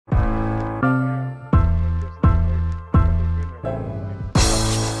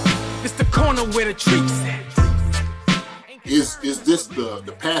where the treats at. Is this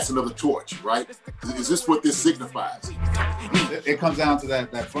the passing of the torch, right? Is this what this signifies? It comes down to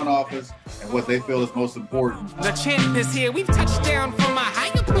that front office and what they feel is most important. The champ is here. We've touched down from a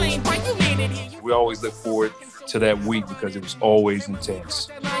higher plane. Why you made it here? We always look forward to that week because it was always intense.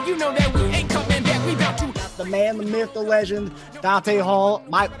 You know that we ain't coming back. We about to. The man, the myth, the legend, Dante Hall.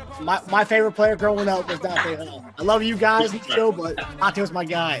 My favorite player growing up was Dante Hall. I love you guys in the show, but Dante was my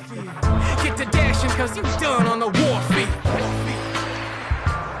guy. Get to dashing because you done on the warfare.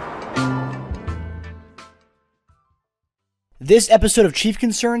 This episode of Chief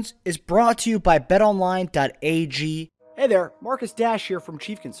Concerns is brought to you by betonline.ag. Hey there, Marcus Dash here from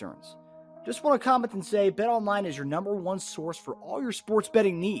Chief Concerns. Just want to comment and say BetOnline is your #1 source for all your sports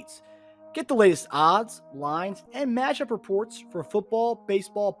betting needs. Get the latest odds, lines, and matchup reports for football,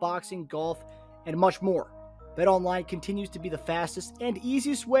 baseball, boxing, golf, and much more. BetOnline continues to be the fastest and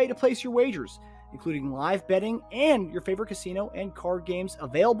easiest way to place your wagers, including live betting and your favorite casino and card games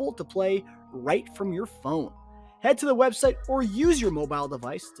available to play right from your phone. Head to the website or use your mobile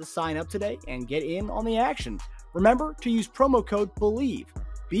device to sign up today and get in on the action. Remember to use promo code BELIEVE,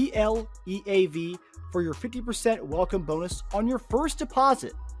 BLEAV, for your 50% welcome bonus on your first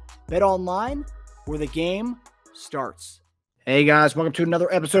deposit. Bet online, where the game starts. Hey guys, welcome to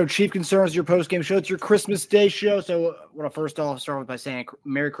another episode of Chief Concerns, your post-game show. It's your Christmas Day show. So I want to first off start by saying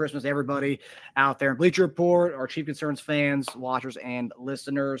Merry Christmas to everybody out there in Bleacher Report, our Chief Concerns fans, watchers, and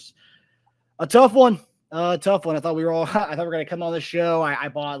listeners. A tough one. I thought we were going to come on this show. I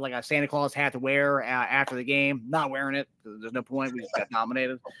bought like a Santa Claus hat to wear after the game. Not wearing it. There's no point. We just got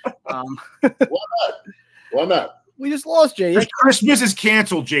dominated. Why not? Why not? We just lost, JD. Christmas is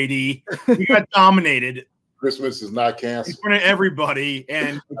canceled, JD. We got dominated. Christmas is not In canceled. front of everybody,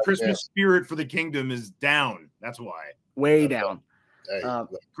 and the Christmas spirit for the kingdom is down. That's why. Way down. Hey,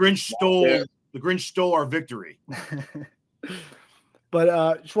 Grinch stole our victory.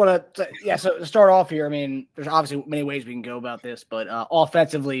 But just want to, so to start off here, I mean, there's obviously many ways we can go about this, but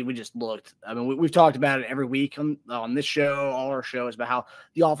offensively, we just looked. I mean, we've talked about it every week on this show, all our shows, about how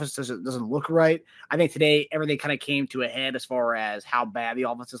the offense doesn't look right. I think today everything kind of came to a head as far as how bad the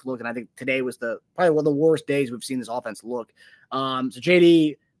offenses look, and I think today was probably one of the worst days we've seen this offense look. So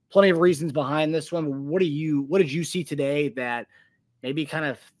JD, plenty of reasons behind this one. But what did you see today that maybe kind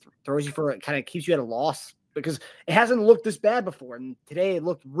of throws you for, kind of keeps you at a loss? Because it hasn't looked this bad before, and today it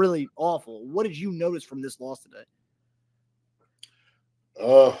looked really awful. What did you notice from this loss today?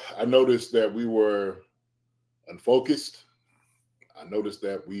 I noticed that we were unfocused. I noticed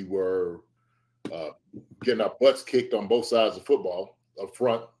that we were getting our butts kicked on both sides of football up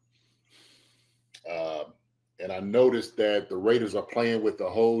front. And I noticed that the Raiders are playing with the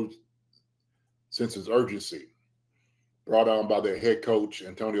whole sense of urgency brought on by their head coach,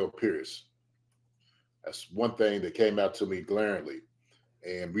 Antonio Pierce. That's one thing that came out to me glaringly,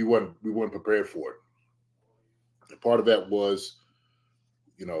 and we weren't prepared for it. And part of that was,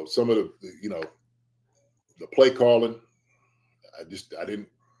 some of the play calling. I didn't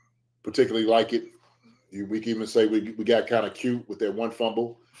particularly like it. We can even say we got kind of cute with that one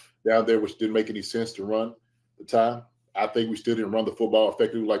fumble down there, which didn't make any sense to run the time. I think we still didn't run the football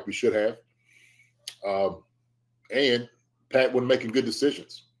effectively like we should have. And Pat wasn't making good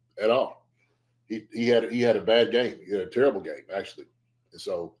decisions at all. He had a bad game. He had a terrible game, actually. And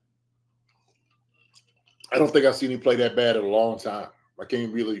so I don't think I've seen him play that bad in a long time. I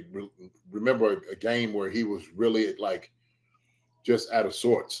can't really remember a game where he was really like just out of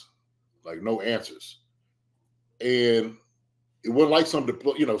sorts, like no answers. And it wasn't like some of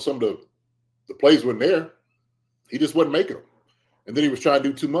the plays weren't there. He just wasn't making them. And then he was trying to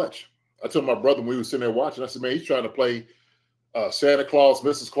do too much. I told my brother when we were sitting there watching, I said, man, he's trying to play Santa Claus,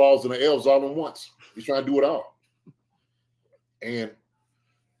 Mrs. Claus, and the elves all at once. He's trying to do it all. And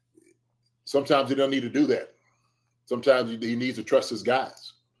sometimes he doesn't need to do that. Sometimes he needs to trust his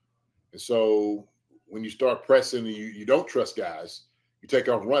guys. And so when you start pressing and you don't trust guys, you take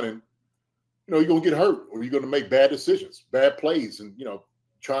off running, you're going to get hurt or you're going to make bad decisions, bad plays, and,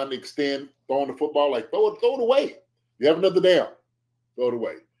 trying to extend, throwing the football, like throw it away. You have another down, throw it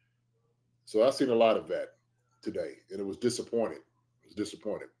away. So I've seen a lot of that today, and it was disappointing. And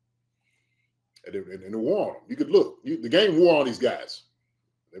it wore on them. You could look. The game wore on these guys.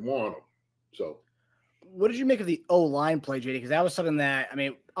 They wore on them. So what did you make of the O-line play, JD? Because that was something that,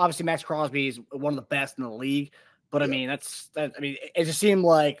 obviously Max Crosby is one of the best in the league, but yeah. It just seemed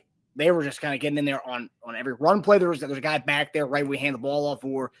like they were just kind of getting in there on every run play. There's a guy back there right where we hand the ball off,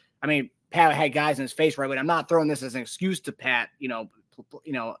 or Pat had guys in his face right away. I'm not throwing this as an excuse to Pat,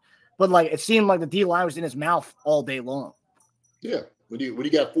 but like it seemed like the D line was in his mouth all day long. Yeah, when you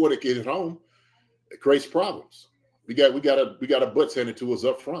got 4 that get it home, it creates problems. We got a butts handed to us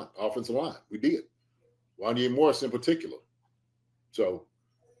up front, offensive line. We did. Wanya Morris in particular. So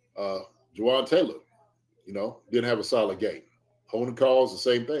Juwan Taylor, didn't have a solid game. Holding calls, the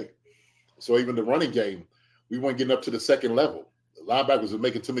same thing. So even the running game, we weren't getting up to the second level. The linebackers were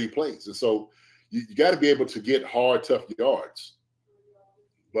making too many plays. And so you got to be able to get hard, tough yards.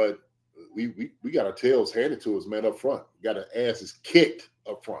 But we got our tails handed to us, man, up front. We got our asses kicked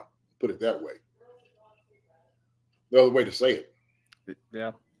up front, put it that way. No other way to say it.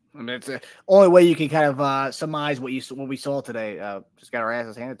 Yeah. I mean, it's the only way you can kind of surmise what we saw today. Just got our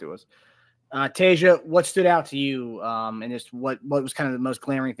asses handed to us. Teja, what stood out to you, and just what was kind of the most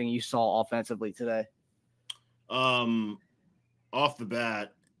glaring thing you saw offensively today? Off the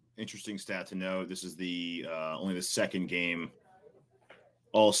bat, interesting stat to know. This is the only the second game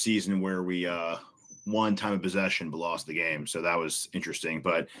all season where we won time of possession but lost the game. So that was interesting.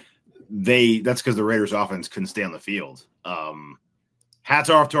 But that's because the Raiders offense couldn't stay on the field.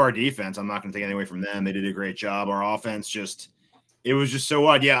 Hats off to our defense. I'm not going to take anything away from them. They did a great job. Our offense it was just so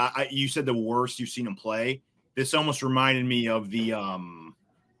odd. Yeah, you said the worst you've seen them play. This almost reminded me of the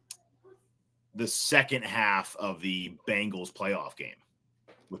second half of the Bengals playoff game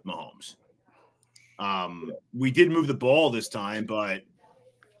with Mahomes. We did move the ball this time, but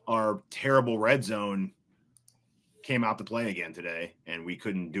our terrible red zone came out to play again today, and we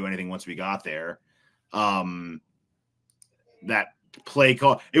couldn't do anything once we got there. That play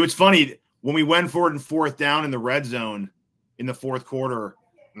call. It was funny when we went forward and fourth down in the red zone in the fourth quarter.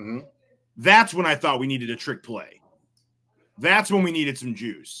 Mm-hmm. That's when I thought we needed a trick play. That's when we needed some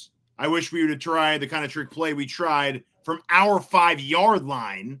juice. I wish we would have tried the kind of trick play we tried from our 5-yard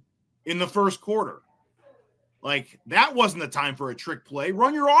line in the first quarter. Like, that wasn't the time for a trick play.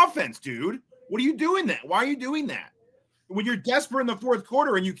 Run your offense, dude. What are you doing that? Why are you doing that? When you're desperate in the fourth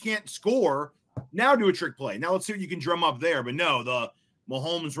quarter and you can't score, now do a trick play. Now let's see what you can drum up there. But no, the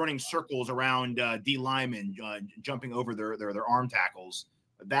Mahomes running circles around D linemen, jumping over their arm tackles.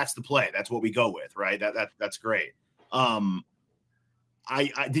 That's the play. That's what we go with, right? That's great.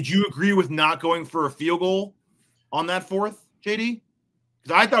 Did you agree with not going for a field goal on that fourth, JD?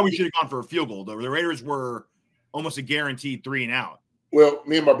 Because I thought we should have gone for a field goal. The Raiders were almost a guaranteed 3 and out. Well,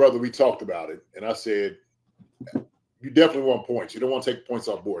 me and my brother, we talked about it, and I said, you definitely want points. You don't want to take points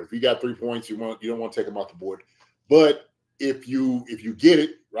off the board. If you got 3 points, you don't want to take them off the board. But if you get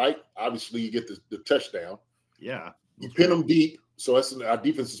it, right, obviously you get the touchdown. Yeah. You pin them deep. So our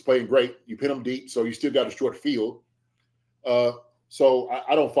defense is playing great. You pin them deep, so you still got a short field. So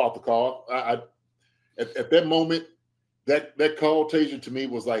I don't fault the call. At that moment, that call, Teja, to me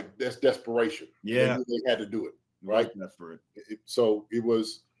was like, that's desperation. Yeah. They had to do it, right? For it. So it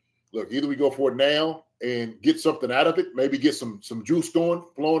was, look, either we go for it now and get something out of it, maybe get some juice flowing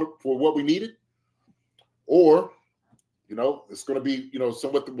for what we needed, or, it's going to be,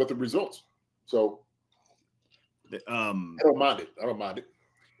 somewhat what the results. So I don't mind it.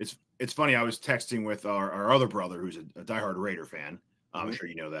 It's funny. I was texting with our other brother, who's a diehard Raider fan. I'm sure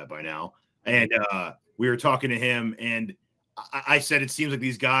you know that by now. And we were talking to him, and I said, it seems like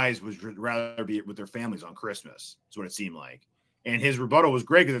these guys would rather be with their families on Christmas. That's what it seemed like. And his rebuttal was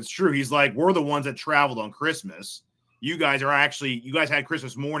great because it's true. He's like, we're the ones that traveled on Christmas. You guys had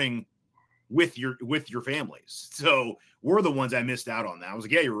Christmas morning with your families. So we're the ones that missed out on that. I was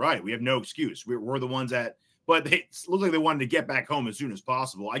like, yeah, you're right. We have no excuse. We're the ones that, but it looked like they wanted to get back home as soon as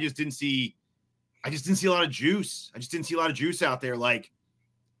possible. I just didn't see a lot of juice. I just didn't see a lot of juice out there. Like,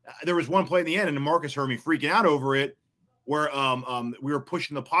 there was one play in the end, and Marcus heard me freaking out over it, where we were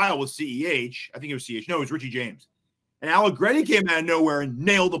pushing the pile with CEH. I think it was CEH. No, it was Richie James. And Allegretti came out of nowhere and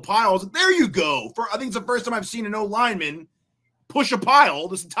nailed the pile. I was like, there you go. I think it's the first time I've seen an O-lineman push a pile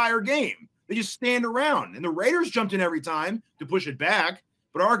this entire game. They just stand around. And the Raiders jumped in every time to push it back.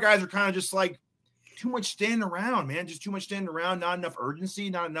 But our guys are kind of just like, too much standing around, man. Just too much standing around. Not enough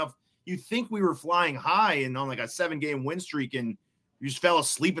urgency. Not enough. You think we were flying high and on like a 7-game win streak and you just fell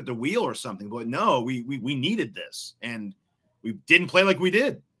asleep at the wheel or something. But no, we needed this. And we didn't play like we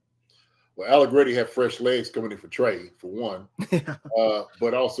did. Well, Allegretti had fresh legs coming in for Trey, for one.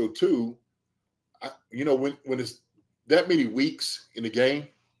 But also, two, when it's that many weeks in the game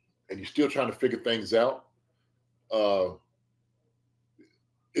and you're still trying to figure things out,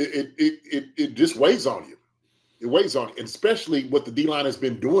 it just weighs on you. It weighs on you, and especially what the D-line has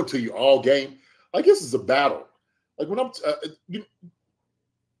been doing to you all game. I guess it's a battle. Like when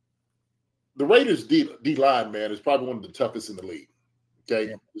the Raiders D-line, man, is probably one of the toughest in the league.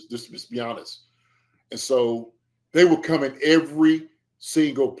 Okay, just be honest. And so they were coming every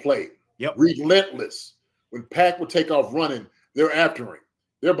single play. Yep. Relentless. When Pack would take off running, they're after him.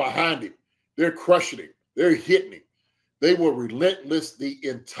 They're behind him. They're crushing him. They're hitting him. They were relentless the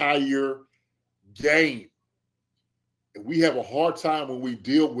entire game. And we have a hard time when we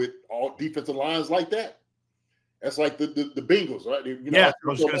deal with all defensive lines like that. That's like the Bengals, right? I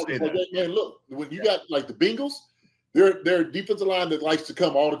was going to say that. Like, man, look, when you got like the Bengals, they're a defensive line that likes to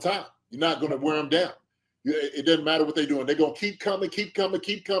come all the time. You're not going to wear them down. It doesn't matter what they're doing. They're going to keep coming.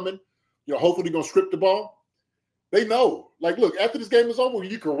 Hopefully they're going to script the ball. They know. Like, look, after this game is over,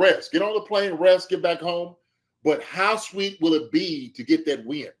 you can rest. Get on the plane, rest, get back home. But how sweet will it be to get that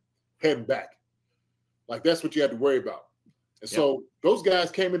win heading back? Like, that's what you had to worry about. And so those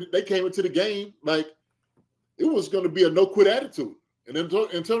guys came into the game like it was going to be a no-quit attitude. And then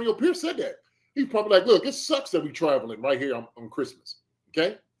Antonio Pierce said that. He's probably like, look, it sucks that we're traveling right here on Christmas.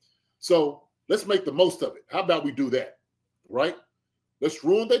 Okay? So let's make the most of it. How about we do that? Right? Let's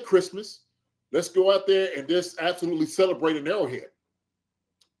ruin their Christmas. Let's go out there and just absolutely celebrate an Arrowhead.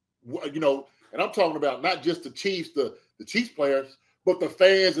 And I'm talking about not just the Chiefs, the Chiefs players, but the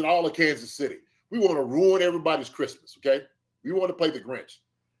fans and all of Kansas City. We want to ruin everybody's Christmas, okay? We want to play the Grinch.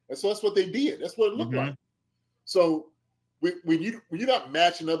 And so that's what they did. That's what it looked like. So when you're not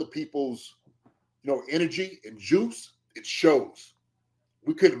matching other people's, energy and juice, it shows.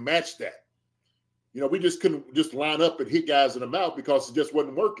 We couldn't match that. We just couldn't just line up and hit guys in the mouth because it just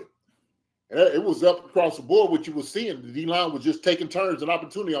wasn't working. And it was up across the board, what you were seeing. The D-line was just taking turns and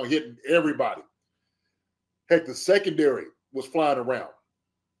opportunity on hitting everybody. Heck, the secondary was flying around.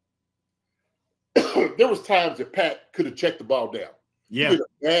 There was times that Pat could have checked the ball down. Yeah. He did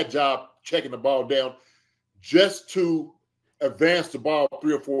a bad job checking the ball down just to advance the ball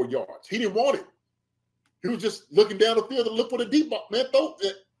 3 or 4 yards. He didn't want it. He was just looking down the field and look for the deep ball. Man, throw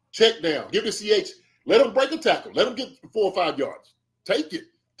it, check down. Give it to CH. Let him break a tackle. Let him get 4 or 5 yards. Take it.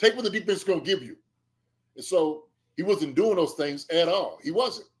 Take what the defense is going to give you. And so he wasn't doing those things at all. He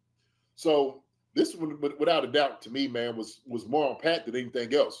wasn't. So this one, without a doubt, to me, man, was more on Pat than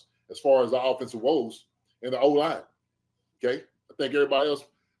anything else as far as the offensive woes and the O-line. Okay? I think everybody else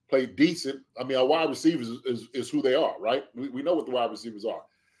played decent. I mean, our wide receivers is who they are, right? We know what the wide receivers are.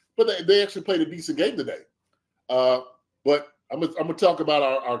 But they actually played a decent game today. But I'm gonna talk about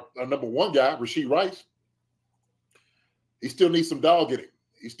our number one guy, Rashee Rice. He still needs some dog in him.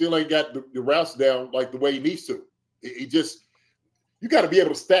 He still ain't got the routes down like the way he needs to. You got to be able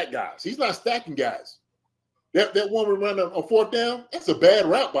to stack guys. He's not stacking guys. That one we run on 4th down, that's a bad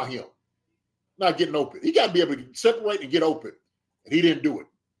route by him. Not getting open. He got to be able to separate and get open. And he didn't do it.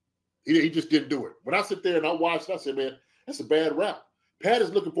 He just didn't do it. When I sit there and I watch it, I say, man, that's a bad route. Pat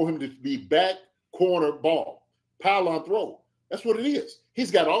is looking for him to be back corner ball, pile-on throw. That's what it is. He's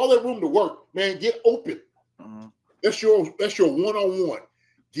got all that room to work. Man, get open. That's your one-on-one.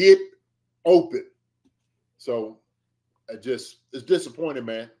 Get open. So it's disappointing,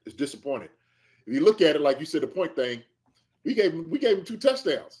 man. It's disappointing. If you look at it, like you said, the point thing, we gave him 2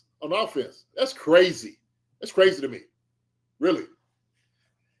 touchdowns on offense. That's crazy. That's crazy to me. Really.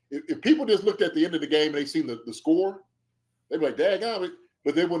 If people just looked at the end of the game and they seen the score, they'd be like, daggone it.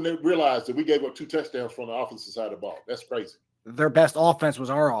 But they wouldn't realize that we gave up 2 touchdowns from the offensive side of the ball. That's crazy. Their best offense was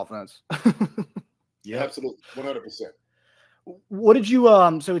our offense. Yeah, absolutely. 100%. What did you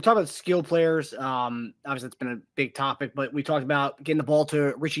so we talked about skill players. Obviously it's been a big topic, but we talked about getting the ball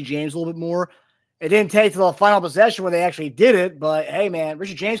to Richie James a little bit more. It didn't take to the final possession where they actually did it, but hey man,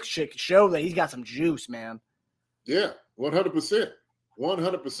 Richie James could show that he's got some juice, man. Yeah, 100%.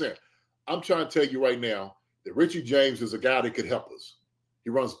 100%. I'm trying to tell you right now that Richie James is a guy that could help us.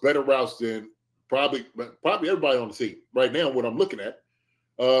 He runs better routes than probably everybody on the team right now. What I'm looking at,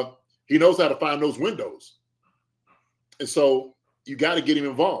 he knows how to find those windows. And so you got to get him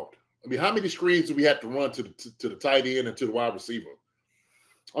involved. I mean, how many screens do we have to run to the tight end and to the wide receiver?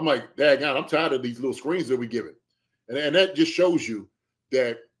 I'm like, daggone, I'm tired of these little screens that we give it. And that just shows you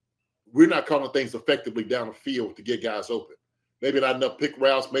that we're not calling things effectively down the field to get guys open. Maybe not enough pick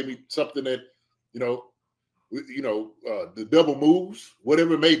routes, maybe something that, the double moves,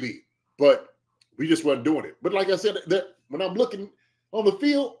 whatever it may be. But we just wasn't doing it. But like I said, that when I'm looking on the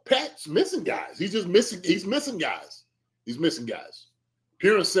field, Pat's missing guys. He's missing guys. He's missing guys.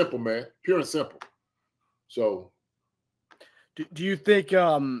 Pure and simple, man. Pure and simple. So do you think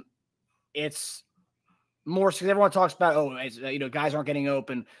it's more because everyone talks about, guys aren't getting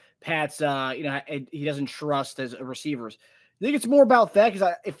open. Pat's, he doesn't trust as receivers. I think it's more about that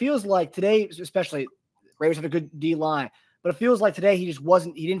because it feels like today, especially Ravens have a good D line, but it feels like today he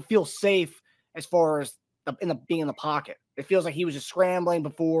didn't feel safe as far as being in the pocket. It feels like he was just scrambling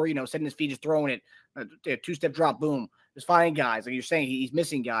before, setting his feet, just throwing it, a 2-step drop, boom, just finding guys. Like you're saying, he's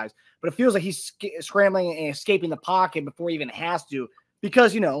missing guys, but it feels like he's scrambling and escaping the pocket before he even has to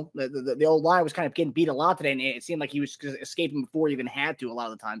because, the old line was kind of getting beat a lot today, and it seemed like he was escaping before he even had to a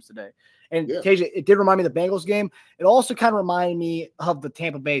lot of the times today. And Teja, it did remind me of the Bengals game. It also kind of reminded me of the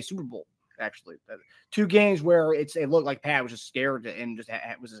Tampa Bay Super Bowl, actually. 2 games where it looked like Pat was just scared and just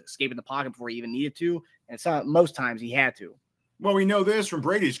was escaping the pocket before he even needed to, and most times he had to. Well, we know this from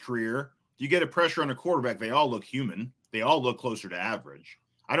Brady's career. You get a pressure on a quarterback, they all look human. They all look closer to average.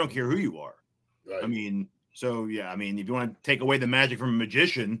 I don't care who you are. Right. I mean, if you want to take away the magic from a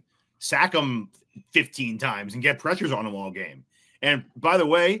magician, sack them 15 times and get pressures on them all game. And by the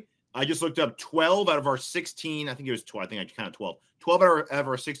way, I just looked up 12 out of our 16. I think it was 12. I think I counted 12. 12 out of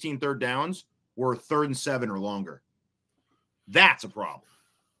our 16 third downs were 3rd and 7 or longer. That's a problem.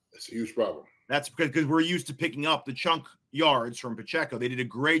 That's a huge problem. That's because we're used to picking up the chunk yards from Pacheco. They did a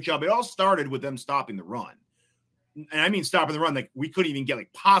great job. It all started with them stopping the run. And I mean stopping the run, like we couldn't even get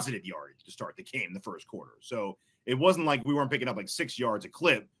like positive yardage to start the game in the first quarter. So it wasn't like we weren't picking up like 6 yards a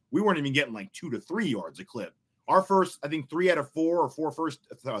clip. We weren't even getting like 2 to 3 yards a clip. Our first, I think 3 out of 4 or 4 first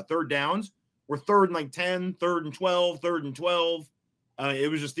third downs were 3rd and like 10, 3rd and 12, 3rd and 12. It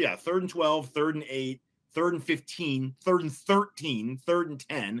was just, 3rd and 12, 3rd and 8, 3rd and 15, 3rd and 13, 3rd and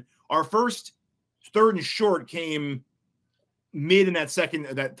 10. Our first 3rd and short came mid in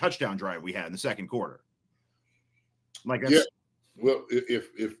that touchdown drive we had in the second quarter. Like that's, well,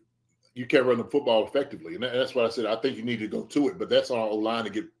 if you can't run the football effectively, and that's what I said. I think you need to go to it, but that's on our line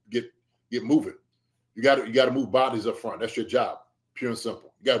to get moving. You got to move bodies up front. That's your job, pure and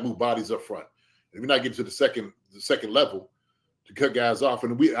simple. You got to move bodies up front. If you're not getting to the second level to cut guys off,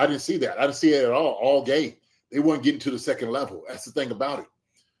 and I didn't see that. I didn't see it at all game. They weren't getting to the second level. That's the thing about it.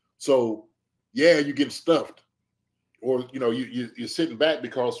 So you're getting stuffed, or you're sitting back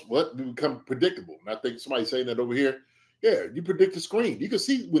because you become predictable. And I think somebody's saying that over here. Yeah, you predict the screen. You can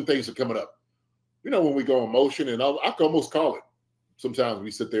see when things are coming up. When we go in motion, and I can almost call it. Sometimes we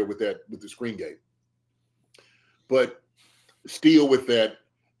sit there with the screen game. But still with that,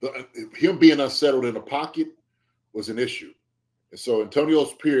 him being unsettled in the pocket was an issue. And so Antonio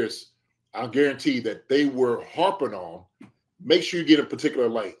Pierce, I'll guarantee that they were harping on, make sure you get in particular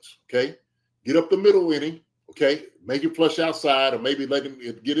lanes, okay? Get up the middle inning, okay? Make it flush outside or maybe let him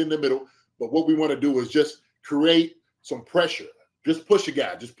get in the middle. But what we want to do is just create some pressure. Just push a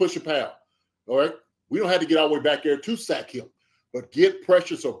guy. Just push a pal, all right? We don't have to get all the way back there to sack him. But get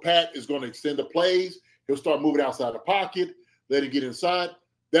pressure so Pat is going to extend the plays. He'll start moving outside the pocket, let him get inside.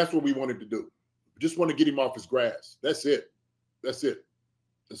 That's what we wanted to do. We just want to get him off his grass. That's it.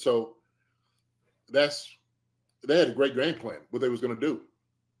 And so they had a great game plan, what they was going to do.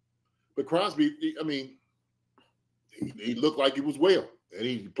 But Crosby, he looked like he was well, and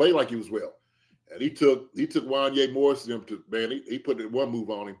he played like he was well. And he took Wanye Morris to he put that one move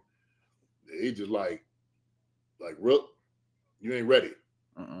on him. He just like Rook, you ain't ready.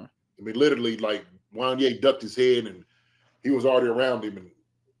 Literally, like Wanye ducked his head, and he was already around him and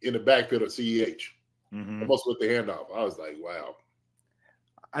in the backfield of CEH. Almost with the handoff. I was like, wow.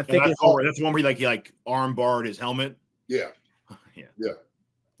 I think that's the one where he arm barred his helmet. Yeah.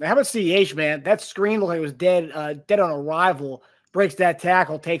 Now, how about CEH, man? That screen looked like it was dead on arrival. Breaks that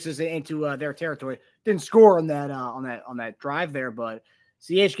tackle, takes us into their territory. Didn't score on that drive there, but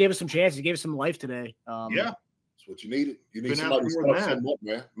CH gave us some chances. He gave us some life today. That's what you needed. You need somebody to start something up,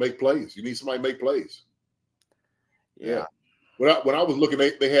 man. Make plays. You need somebody to make plays. Yeah. When I was looking,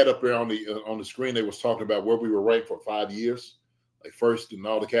 they had up there on the screen, they was talking about where we were ranked for 5 years, like first in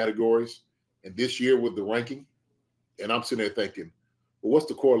all the categories. And this year with the ranking, and I'm sitting there thinking, well, what's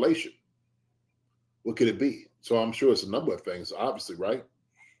the correlation? What could it be? So I'm sure it's a number of things, obviously, right?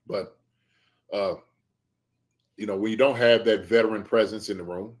 But, when you don't have that veteran presence in the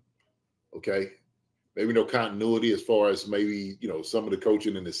room, okay, maybe no continuity as far as maybe, some of the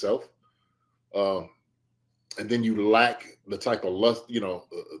coaching in itself. And then you lack the type of the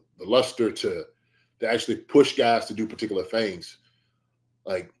luster to actually push guys to do particular things.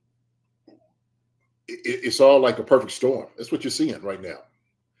 Like, it's all like a perfect storm. That's what you're seeing right now.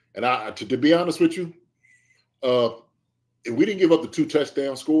 And to be honest with you, if we didn't give up the 2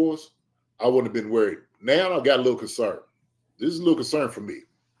 touchdown scores, I wouldn't have been worried. Now I got a little concern. This is a little concern for me.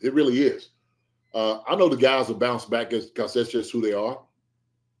 It really is. I know the guys will bounce back because that's just who they are.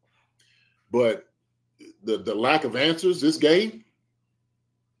 But the lack of answers this game,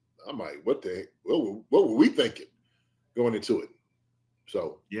 I'm like, what the heck? What were we thinking going into it?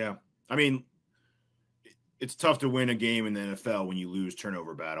 So yeah, I mean, it's tough to win a game in the NFL when you lose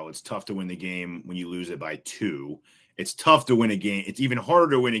turnover battle. It's tough to win the game when you lose it by 2. It's tough to win a game. It's even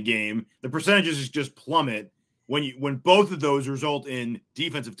harder to win a game. The percentages just plummet when both of those result in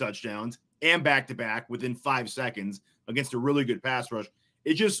defensive touchdowns and back-to-back within 5 seconds against a really good pass rush,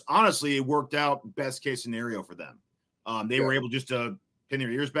 it just honestly it worked out best case scenario for them. They were able just to pin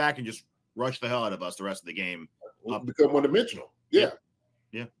their ears back and just rush the hell out of us the rest of the game. Become one-dimensional. Yeah.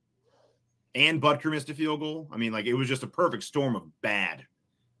 And Butker missed a field goal. I mean, like, it was just a perfect storm of bad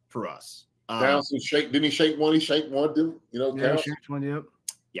for us. Townsend didn't he shake one? He shaped one, didn't you know? Yeah, he shaped one, yep.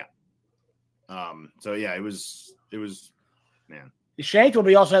 Yeah. So yeah, it was man. He shanked one, but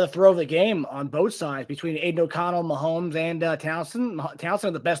he also had the throw of the game on both sides between Aiden O'Connell, Mahomes, and Townsend. Townsend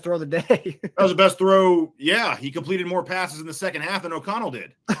had the best throw of the day. That was the best throw. Yeah, he completed more passes in the second half than O'Connell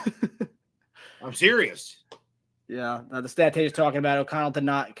did. I'm serious. Yeah, the stat Teja's talking about, O'Connell did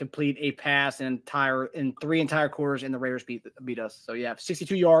not complete a pass in 3 entire quarters, and the Raiders beat us. So yeah,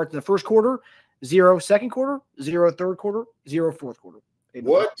 62 yards in the first quarter, 0 second quarter, 0 third quarter, 0 fourth quarter.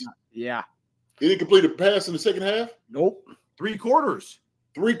 What? Yeah. He didn't complete a pass in the second half? Nope. 3 quarters.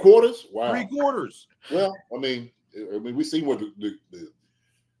 3 quarters? Wow. 3 quarters. Well, I mean, we seen where the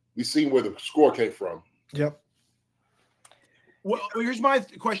score came from. Yep. Well, here's my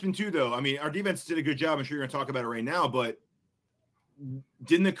question too, though. I mean, our defense did a good job. I'm sure you're going to talk about it right now, but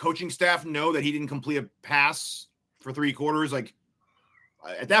didn't the coaching staff know that he didn't complete a pass for 3 quarters? Like,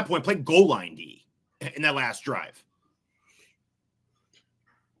 at that point, play goal line D in that last drive.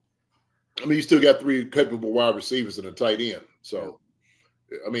 I mean, you still got 3 capable wide receivers and a tight end. So,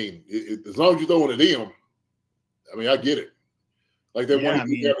 I mean, as long as you're throwing it in, I mean, I get it. Like that one,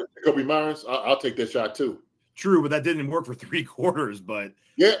 Kobe Myers, I'll take that shot too. True, but that didn't work for 3 quarters. But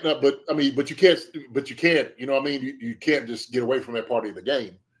yeah, no, but I mean, but you can't. You know, what I mean, you can't just get away from that part of the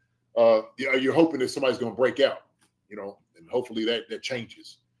game. You're hoping that somebody's going to break out. You know, and hopefully that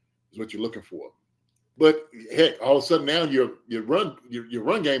changes. Is what you're looking for. But heck, all of a sudden now your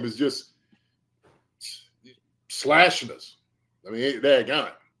run game is just slashing us. I mean, they're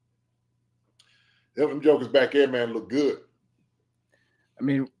gone. Them jokers back there, man, look good. I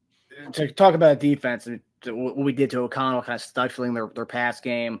mean, to talk about defense and what we did to O'Connell, kind of stifling their pass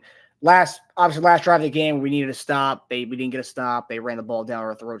game. Last drive of the game, we needed a stop. We didn't get a stop. They ran the ball down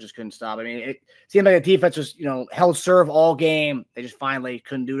our throat, just couldn't stop. I mean, it seemed like the defense was, held serve all game. They just finally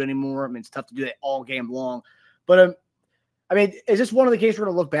couldn't do it anymore. I mean, it's tough to do that all game long. But, I mean, is this one of the games we're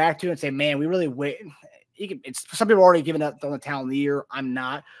going to look back to and say, man, we really wait? Some people are already giving up on the talent of the year. I'm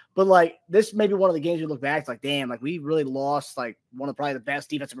not. But, like, this may be one of the games you look back, like, damn, like, we really lost, like, one of probably the best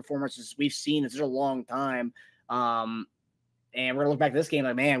defensive performances we've seen in such a long time. And we're going to look back at this game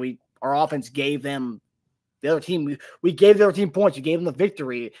like, man, our offense gave them the other team. We gave the other team points. We gave them the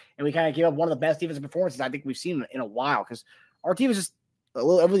victory, and we kind of gave up one of the best defensive performances I think we've seen in a while because our team is just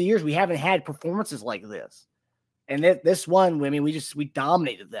over the years, we haven't had performances like this. And this one, I mean, we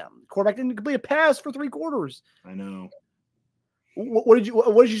dominated them. The quarterback didn't complete a pass for 3 quarters. I know. What did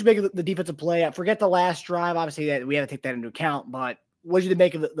you make of the defensive play? Forget the last drive. Obviously, that we had to take that into account. But what did you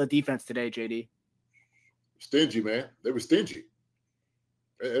make of the defense today, JD? Stingy, man. They were stingy.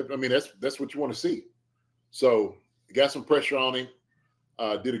 I mean, that's what you want to see. So you got some pressure on him.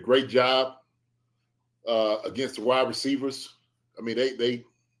 Did a great job against the wide receivers. I mean,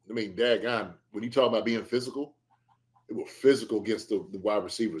 daggone, when you talk about being physical, it was physical against the wide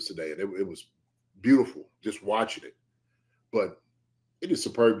receivers today, and it was beautiful just watching it. But it did a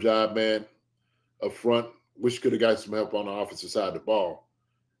superb job, man, up front. Wish could have got some help on the offensive side of the ball.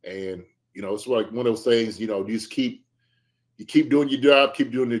 And, it's like one of those things, you just keep doing your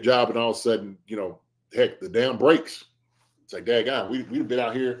job, and all of a sudden, heck, the damn breaks. It's like, daggone, we've been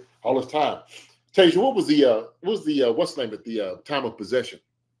out here all this time. Teja, what was the what's the name at the time of possession?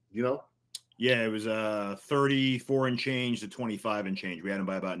 Yeah, it was 34 and change to 25 and change. We had them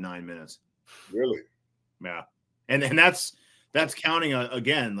by about 9 minutes. Really? Yeah, and that's counting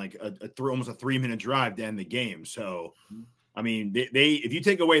again like almost a 3-minute drive to end the game. So, I mean, they if you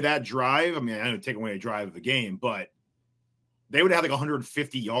take away that drive, I mean, I don't take away a drive of the game, but they would have like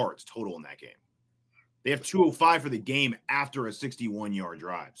 150 yards total in that game. They have 205 for the game after a 61-yard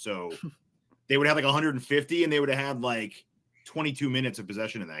drive. So they would have like 150, and they would have had like 22 minutes of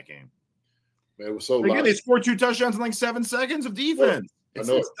possession in that game. Man, it was so again, they scored 2 touchdowns in like 7 seconds of defense. I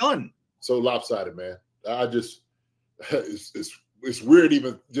know it's done. So lopsided, man. I just it's weird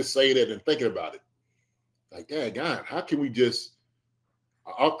even just saying it and thinking about it. Like, God, how can we just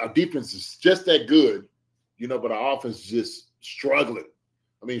our defense is just that good, but our offense is just struggling.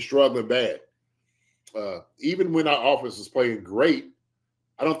 I mean, struggling bad. Even when our offense is playing great,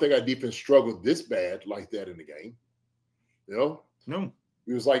 I don't think our defense struggled this bad like that in the game. No.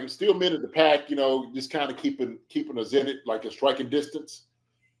 It was like still mid of the pack, just kind of keeping us in it, like a striking distance.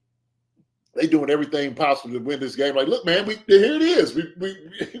 They doing everything possible to win this game. Like, look, man, here it is.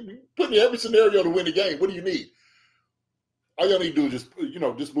 We put in every scenario to win the game. What do you need? All y'all need to do is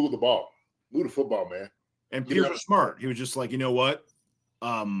just move the ball. Move the football, man. And Pierce was smart. He was just like, you know what?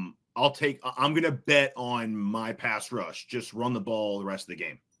 I'm going to bet on my pass rush. Just run the ball the rest of the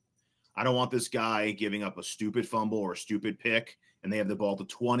game. I don't want this guy giving up a stupid fumble or a stupid pick, and they have the ball to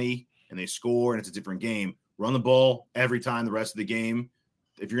 20, and they score, and it's a different game. Run the ball every time the rest of the game.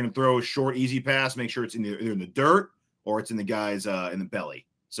 If you're going to throw a short, easy pass, make sure it's either in the dirt or it's in the guy's in the belly.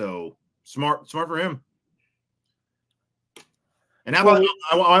 So smart for him. And how about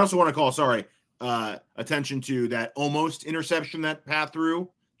I also want to call attention to that almost interception that Pat threw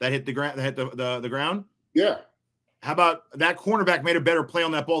that hit the ground. That hit the ground. Yeah. How about that cornerback made a better play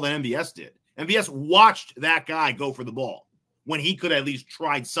on that ball than MVS did? MVS watched that guy go for the ball when he could at least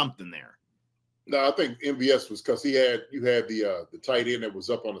tried something there. No, I think MVS was because you had the tight end that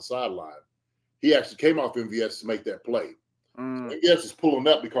was up on the sideline. He actually came off MVS to make that play. MVS is pulling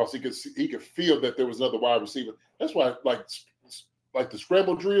up because he could feel that there was another wide receiver. That's why, like the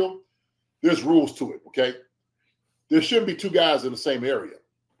scramble drill, there's rules to it. Okay, there shouldn't be two guys in the same area.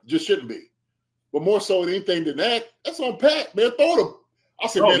 Just shouldn't be. But more so than anything than that, that's on Pat, man. Throw them. I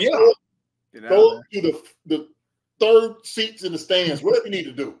said, man, throw to the third seats in the stands, whatever you need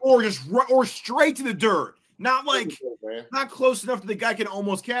to do. Or straight to the dirt. Not not close enough that the guy can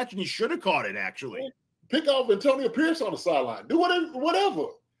almost catch, and he should have caught it, actually. Pick off Antonio Pierce on the sideline. Do whatever.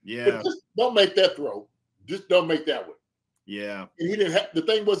 Yeah. But just don't make that throw. Just don't make that one. Yeah. And he didn't the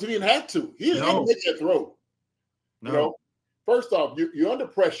thing was he didn't have to. He didn't have to make that throw. No. First off, you're under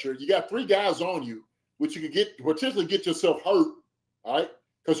pressure. You got three guys on you, which you could potentially get yourself hurt, all right?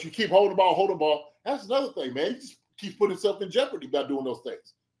 Because you keep holding the ball. That's another thing, man. He just keeps putting himself in jeopardy by doing those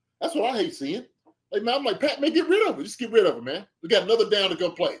things. That's what I hate seeing. Like, man, I'm like, Pat, man, get rid of it. Just get rid of it, man. We got another down to go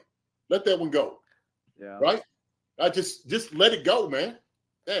play. Let that one go. Yeah. Right? I just let it go, man.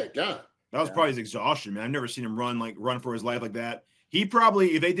 Yeah, God. That was probably his exhaustion, man. I've never seen him run for his life like that. He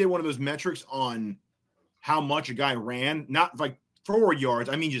probably, if they did one of those metrics on how much a guy ran, not like forward yards,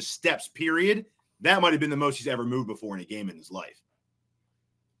 I mean just steps, period, that might have been the most he's ever moved before in a game in his life.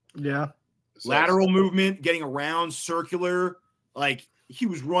 Yeah. Lateral movement, getting around, circular, like he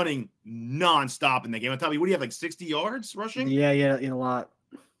was running nonstop in the game. On top of you, what do you have, like 60 yards rushing? Yeah, a lot.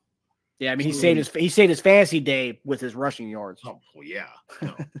 Yeah, I mean, he saved his fantasy day with his rushing yards. Oh, well, yeah.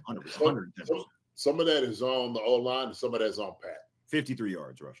 No, 100%. Some of that is on the O-line and some of that is on Pat. 53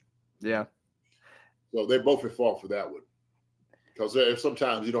 yards rushing. Yeah. So they both at fault for that one. Because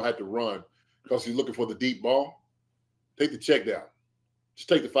sometimes you don't have to run because you're looking for the deep ball. Take the check down. Just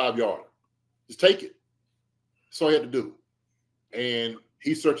take the 5-yard. Just take it. That's all you have to do. And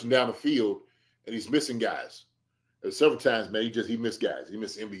he's searching down the field and he's missing guys. There's several times, man, he missed guys. He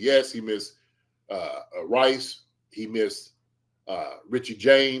missed MBS. He missed Rice. He missed Richie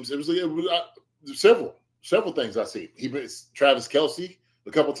James. It was several things I see. He missed Travis Kelce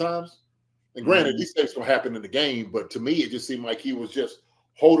a couple times. And granted, these things will happen in the game, but to me, it just seemed like he was just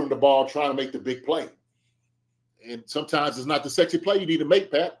holding the ball, trying to make the big play. And sometimes it's not the sexy play you need to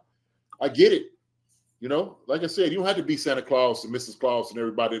make, Pat. I get it. You know, like I said, you don't have to be Santa Claus and Mrs. Claus and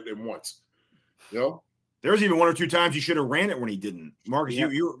everybody at once. You know? There was even one or two times he should have ran it when he didn't. Marcus,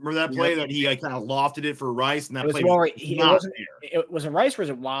 you remember that play that he kind of lofted it for Rice, and that play was it Rice or was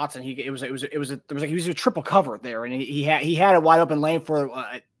it Watson? He was a triple cover there, and he had a wide open lane for.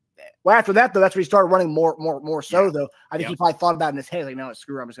 Well, after that though, that's when he started running more so though. I think he probably thought about it in his head, like, no,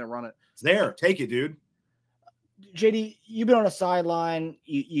 screw it, I'm just gonna run it. It's there, take it, dude. JD, you've been on a sideline.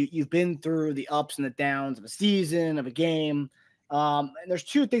 You've been through the ups and the downs of a season, of a game. And there's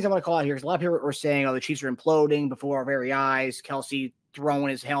two things I want to call out here. Because a lot of people are saying, the Chiefs are imploding before our very eyes. Kelce throwing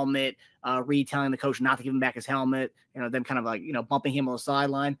his helmet, Reed telling the coach not to give him back his helmet, them kind of like, bumping him on the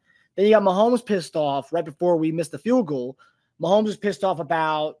sideline. Then you got Mahomes pissed off right before we missed the field goal. Mahomes is pissed off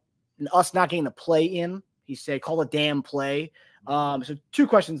about us not getting the play in. He said, call a damn play. So two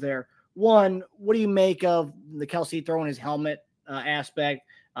questions there. One, what do you make of the Kelce throwing his helmet aspect,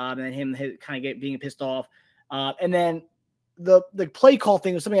 and then him kind of being pissed off? And then the play call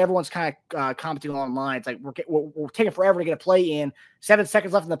thing was something everyone's kind of commenting online. It's like we're taking forever to get a play in. 7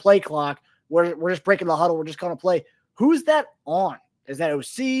 seconds left in the play clock. We're just breaking the huddle. We're just going to play. Who's that on? Is that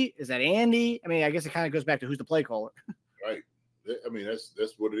OC? Is that Andy? I mean, I guess it kind of goes back to who's the play caller. Right. I mean, that's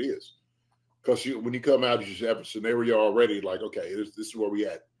what it is. Because when you come out, you have a scenario already. Like, okay, this is where we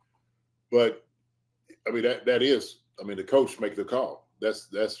at. But I mean, that is. I mean, the coach makes the call. That's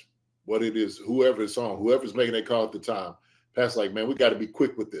what it is. Whoever's making that call at the time. Pat's like, man, we got to be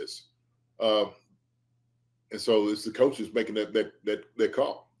quick with this. And so it's the coach who's making that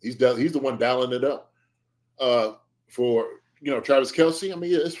call. He's the one dialing it up. For Travis Kelce, I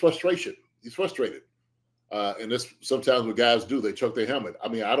mean, it's frustration. He's frustrated. And that's sometimes what guys do. They chuck their helmet. I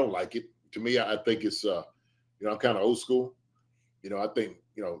mean, I don't like it. To me, I think it's I'm kind of old school. I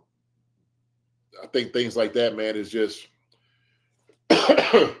think things like that, man, is just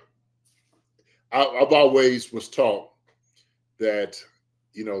I've always was taught that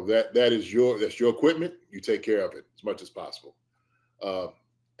that's your equipment. You take care of it as much as possible.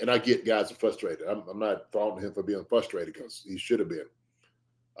 And I get guys are frustrated. I'm not faulting him for being frustrated because he should have been.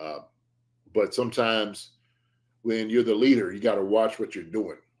 But sometimes when you're the leader, you got to watch what you're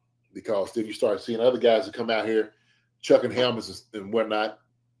doing, because then you start seeing other guys that come out here chucking helmets and whatnot.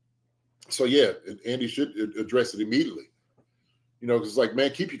 So yeah, Andy should address it immediately. Because it's like,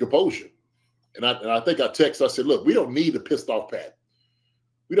 man, keep your composure. And I think I said, look, we don't need the pissed off Pat.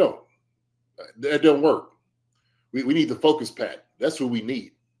 We don't. That don't work. We need the focus Pat. That's who we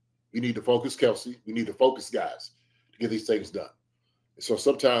need. We need to focus Kelce. We need to focus guys to get these things done. And so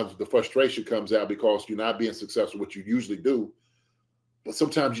sometimes the frustration comes out because you're not being successful, what you usually do. But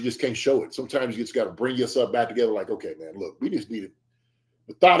sometimes you just can't show it. Sometimes you just got to bring yourself back together like, okay, man, look, we just need to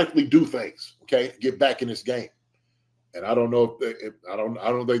methodically do things, okay, get back in this game. And I don't know if I don't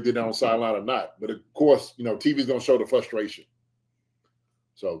know if they did that on sideline or not. But of course, TV's going to show the frustration.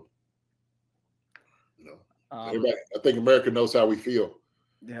 So, everybody, I think America knows how we feel.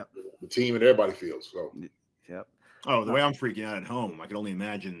 Yeah, the team and everybody feels. So, yep. Oh, the way I'm freaking out at home, I can only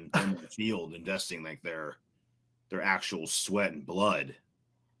imagine them in the field investing like their actual sweat and blood.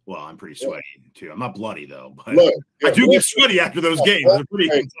 Well, I'm pretty sweaty too. I'm not bloody though, but blood. Yeah, I do blood. get sweaty after those games. They're pretty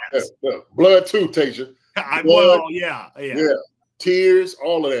intense. Blood too, Teja. Well, yeah. Tears,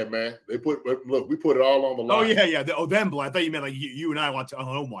 all of that, man. We put it all on the line. Oh yeah. Them blood. I thought you meant like you and I want to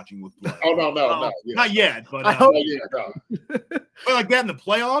home watching with blood. Oh no. Yeah. Not yet, but no. But like that in the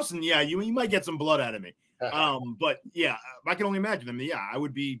playoffs, and yeah, you might get some blood out of me. But yeah, I can only imagine. I mean, yeah, I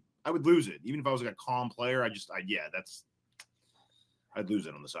would lose it even if I was like a calm player. I'd lose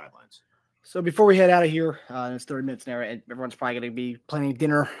it on the sidelines. So before we head out of here, it's 30 minutes now, and everyone's probably going to be planning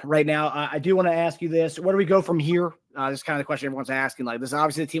dinner right now. I do want to ask you this. Where do we go from here? This is kind of the question everyone's asking. Like, this is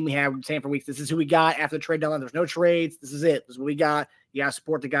obviously the team we have. We've been saying for weeks, this is who we got after the trade deadline. There's no trades. This is it. This is what we got. You got to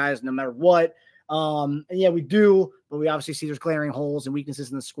support the guys no matter what. And yeah, we do, but we obviously see there's glaring holes and weaknesses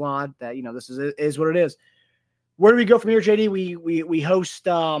in the squad that, this is what it is. Where do we go from here, JD? We host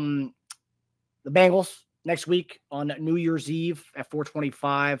the Bengals next week on New Year's Eve at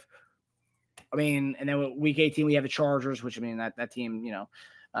 4:25. I mean, and then week 18, we have the Chargers, which, I mean, that team,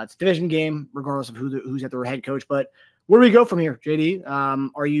 it's a division game, regardless of who's at their head coach. But where do we go from here, JD?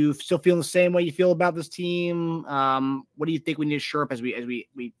 Are you still feeling the same way you feel about this team? What do you think we need to shore up as we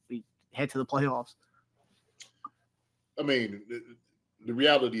head to the playoffs? I mean, the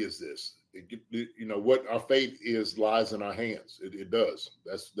reality is this. What our fate lies in our hands. It does.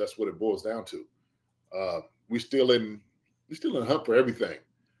 That's what it boils down to. We're still in hunt for everything.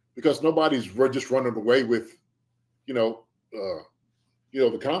 Because nobody's just running away with, the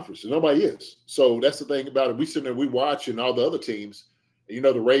conference. Nobody is. So that's the thing about it. We sit there, we watch, and all the other teams, and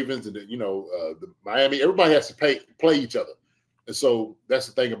the Ravens and the Miami. Everybody has to play each other, and so that's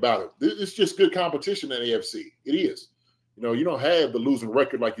the thing about it. It's just good competition in the AFC. It is. You don't have the losing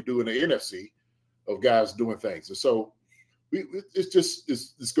record like you do in the NFC of guys doing things, and so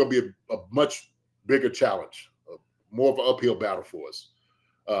it's going to be a much bigger challenge, more of an uphill battle for us.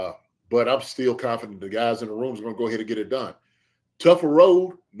 But I'm still confident the guys in the room are going to go ahead and get it done. Tougher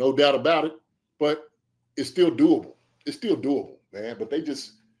road, no doubt about it, but it's still doable. It's still doable, man. But you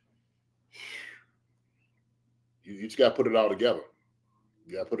just got to put it all together.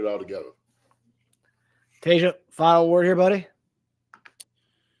 You got to put it all together. Teja, final word here, buddy.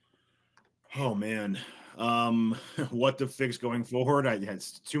 Oh man, what to fix going forward?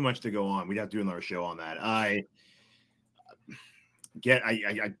 It's too much to go on. We'd have to do another show on that.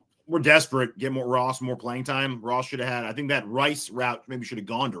 We're desperate. Get more Ross, more playing time. Ross should have had. I think that Rice route maybe should have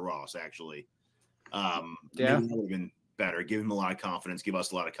gone to Ross. Actually, yeah, that would have been better. Give him a lot of confidence. Give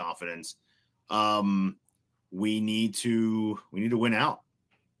us a lot of confidence. We need to win out.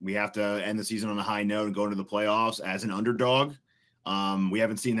 We have to end the season on a high note and go into the playoffs as an underdog. We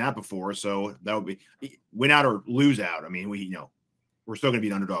haven't seen that before, so that would be win out or lose out. I mean, we're still going to be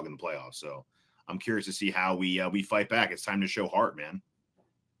an underdog in the playoffs. So I'm curious to see how we fight back. It's time to show heart, man.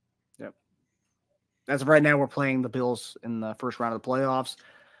 Yep. As of right now, we're playing the Bills in the first round of the playoffs.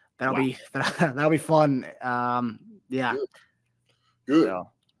 That'll be fun. Yeah. Good.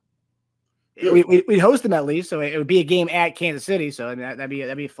 So, we'd host them at least, so it would be a game at Kansas City. So I mean, that'd be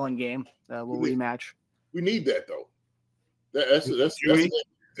a fun game. A little rematch. We need that though. That's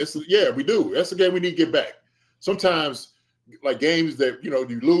We do. That's the game we need to get back. Sometimes, like games that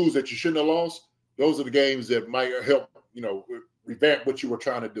you lose that you shouldn't have lost, those are the games that might help revamp what you were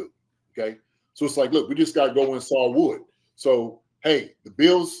trying to do. Okay, so it's like, look, we just got to go and saw wood. So hey, the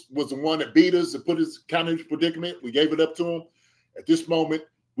Bills was the one that beat us and put us kind of in predicament. We gave it up to them. At this moment,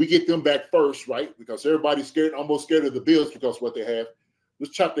 we get them back first, right? Because everybody's scared, almost scared of the Bills because of what they have.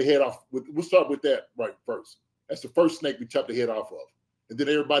 Let's chop the head off. We'll start with that right first. That's the first snake we chop the head off of. And then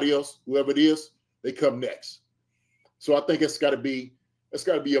everybody else, whoever it is, they come next. So I think it's got to be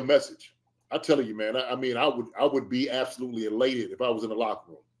a message. I tell you, man, I would be absolutely elated if I was in the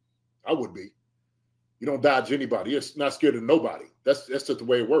locker room. I would be. You don't dodge anybody. You're not scared of nobody. That's just the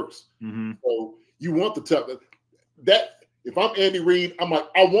way it works. Mm-hmm. So you want the tough. If I'm Andy Reid, I'm like,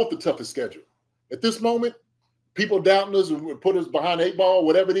 I want the toughest schedule. At this moment, people doubting us and put us behind 8 ball,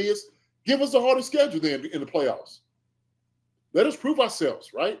 whatever it is, give us the hardest schedule then in the playoffs. Let us prove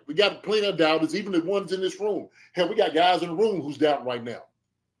ourselves, right? We got plenty of doubters, even the ones in this room. Hell, we got guys in the room who's doubting right now.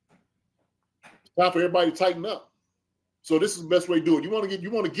 It's time for everybody to tighten up. So this is the best way to do it. You want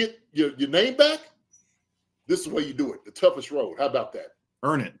to get your name back? This is the way you do it. The toughest road. How about that?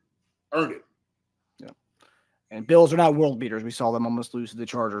 Earn it. Earn it. Yeah. And Bills are not world beaters. We saw them almost lose to the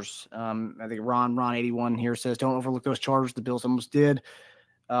Chargers. I think Ron 81 here says, don't overlook those Chargers. The Bills almost did.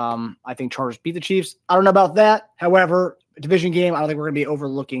 I think Chargers beat the Chiefs. I don't know about that. However, division game, I don't think we're going to be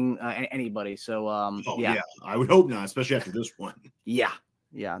overlooking anybody. So, yeah, I would hope not, especially after this one. Yeah.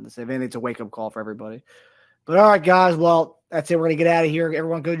 If anything, it's a wake-up call for everybody. But all right, guys. Well, that's it. We're going to get out of here.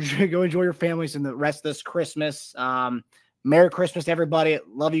 Everyone go enjoy your families and the rest of this Christmas. Merry Christmas to everybody.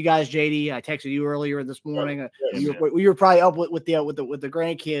 Love you guys, JD. I texted you earlier this morning. You were probably up with the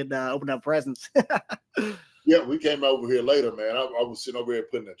grandkid opening up presents. Yeah, we came over here later, man. I was sitting over here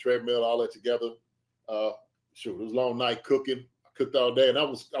putting the treadmill, all that together. It was a long night cooking. I cooked all day, and I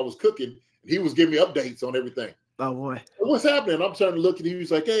was cooking, and he was giving me updates on everything. Oh boy, what's happening? I'm starting to look at him.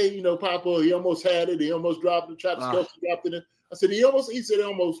 He's like, hey, Papa, he almost had it. He almost dropped it. Travis Kelce dropped it. I said, he said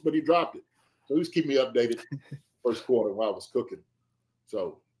almost, but he dropped it. So he was keeping me updated first quarter while I was cooking.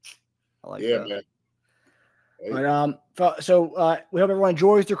 So, I like that. Man. Hey. But, we hope everyone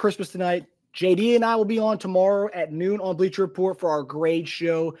enjoys their Christmas tonight. JD and I will be on tomorrow at noon on Bleacher Report for our grade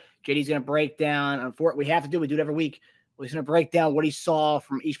show. JD's going to break down. We have to do it. We do it every week. He's going to break down what he saw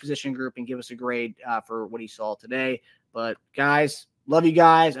from each position group and give us a grade for what he saw today. But, guys, love you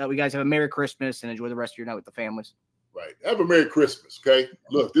guys. We guys have a Merry Christmas and enjoy the rest of your night with the families. Right. Have a Merry Christmas, okay?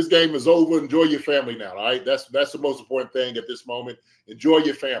 Look, this game is over. Enjoy your family now, all right? That's the most important thing at this moment. Enjoy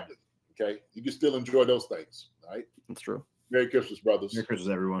your family, okay? You can still enjoy those things, all right? That's true. Merry Christmas, brothers. Merry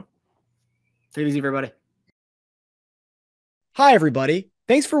Christmas, everyone. Take it easy, everybody. Hi, everybody.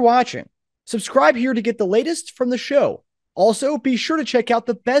 Thanks for watching. Subscribe here to get the latest from the show. Also, be sure to check out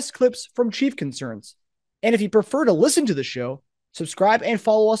the best clips from Chief Concerns. And if you prefer to listen to the show, subscribe and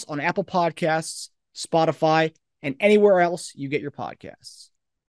follow us on Apple Podcasts, Spotify, and anywhere else you get your podcasts.